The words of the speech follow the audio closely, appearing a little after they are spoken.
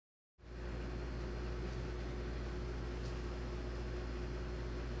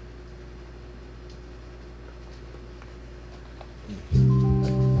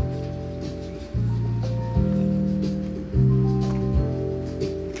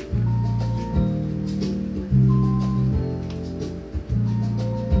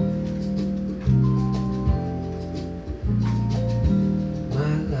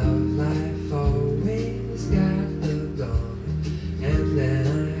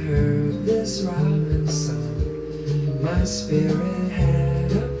My spirit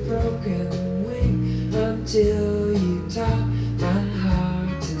had a broken wing until you taught my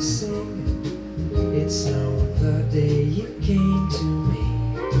heart to sing. It snowed the day you came to me.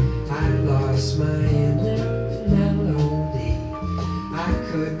 I lost my inner melody. I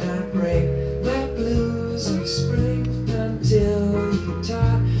could not break the blues of spring until you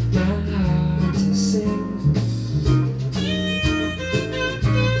taught my heart to sing.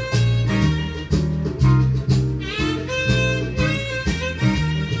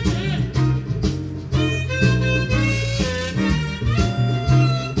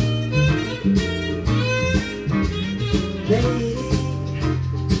 Lady,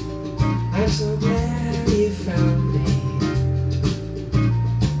 I'm so glad you found me.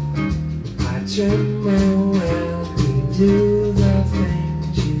 I tremble when you do the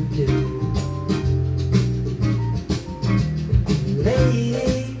things you do.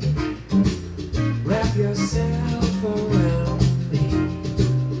 Lady, wrap yourself around me.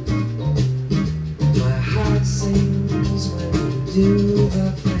 My heart sings when you do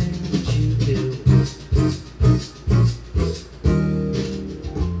the things you do.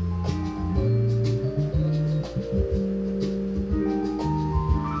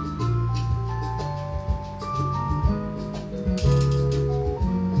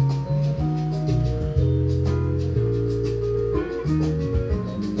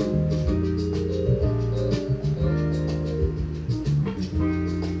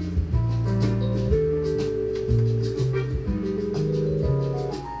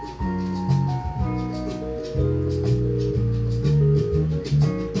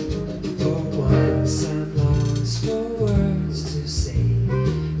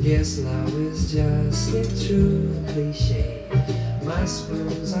 Guess love is just a true cliche. My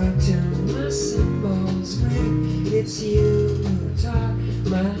spoons are tuned, my cymbals ring. It's you who taught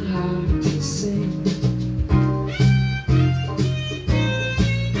my heart to sing.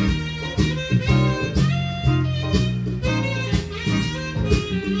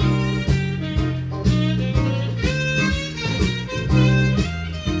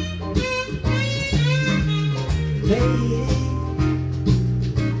 Lady,